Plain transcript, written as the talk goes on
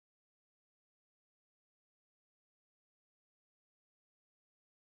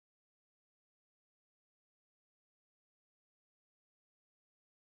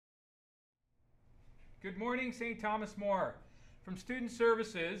Good morning, St. Thomas More. From Student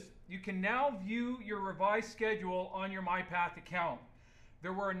Services, you can now view your revised schedule on your MyPath account.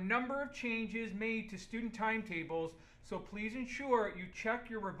 There were a number of changes made to student timetables, so please ensure you check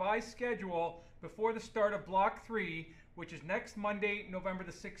your revised schedule before the start of Block 3, which is next Monday, November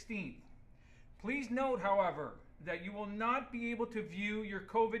the 16th. Please note, however, that you will not be able to view your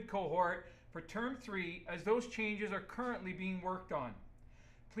COVID cohort for Term 3 as those changes are currently being worked on.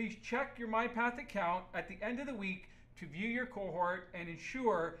 Please check your MyPath account at the end of the week to view your cohort and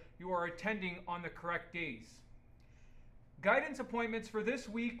ensure you are attending on the correct days. Guidance appointments for this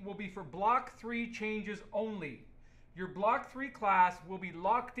week will be for Block 3 changes only. Your Block 3 class will be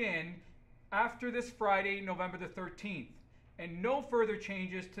locked in after this Friday, November the 13th, and no further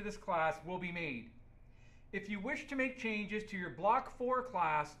changes to this class will be made. If you wish to make changes to your Block 4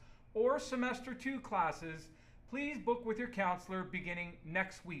 class or Semester 2 classes, please book with your counselor beginning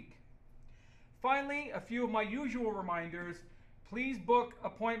next week. Finally, a few of my usual reminders. Please book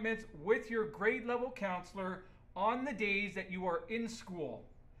appointments with your grade level counselor on the days that you are in school.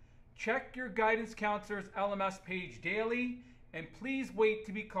 Check your guidance counselor's LMS page daily, and please wait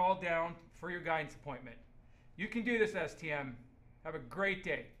to be called down for your guidance appointment. You can do this, STM. Have a great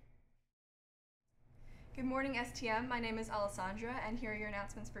day. Good morning, STM. My name is Alessandra, and here are your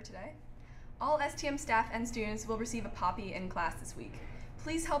announcements for today. All STM staff and students will receive a Poppy in class this week.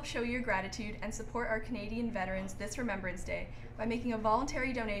 Please help show your gratitude and support our Canadian veterans this Remembrance Day by making a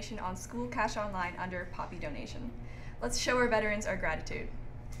voluntary donation on School Cash Online under Poppy Donation. Let's show our veterans our gratitude.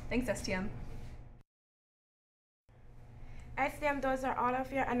 Thanks, STM. STM, those are all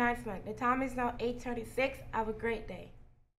of your announcements. The time is now 8:36. Have a great day.